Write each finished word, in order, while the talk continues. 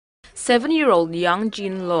7-year-old Yang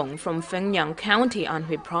Jinlong from Fenyang County,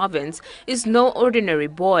 Anhui Province, is no ordinary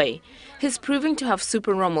boy. He's proving to have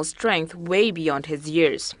supernormal strength way beyond his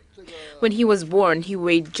years. When he was born, he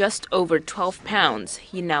weighed just over 12 pounds.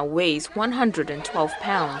 He now weighs 112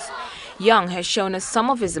 pounds. Yang has shown us some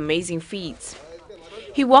of his amazing feats.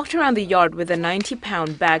 He walked around the yard with a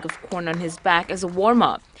 90-pound bag of corn on his back as a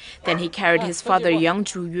warm-up. Then he carried his father Yang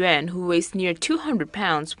Zhuyuan, who weighs near 200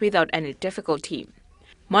 pounds, without any difficulty.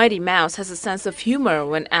 Mighty Mouse has a sense of humor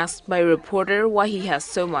when asked by a reporter why he has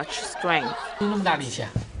so much strength.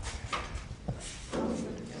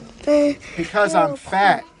 Because I'm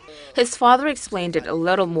fat. His father explained it a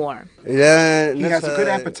little more. He has a good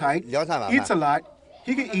appetite, eats a lot.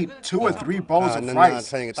 He can eat 2 or 3 bowls of rice,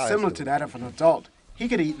 similar to that of an adult. He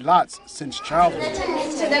could eat lots since childhood.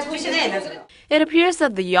 It appears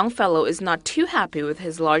that the young fellow is not too happy with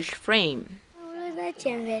his large frame.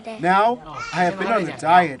 Now, I have been on a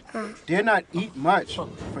diet, dare not eat much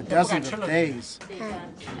for dozens of days.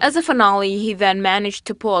 As a finale, he then managed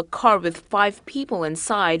to pull a car with 5 people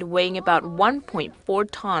inside, weighing about 1.4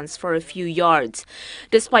 tons for a few yards.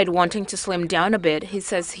 Despite wanting to slim down a bit, he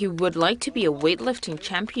says he would like to be a weightlifting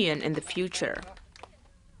champion in the future.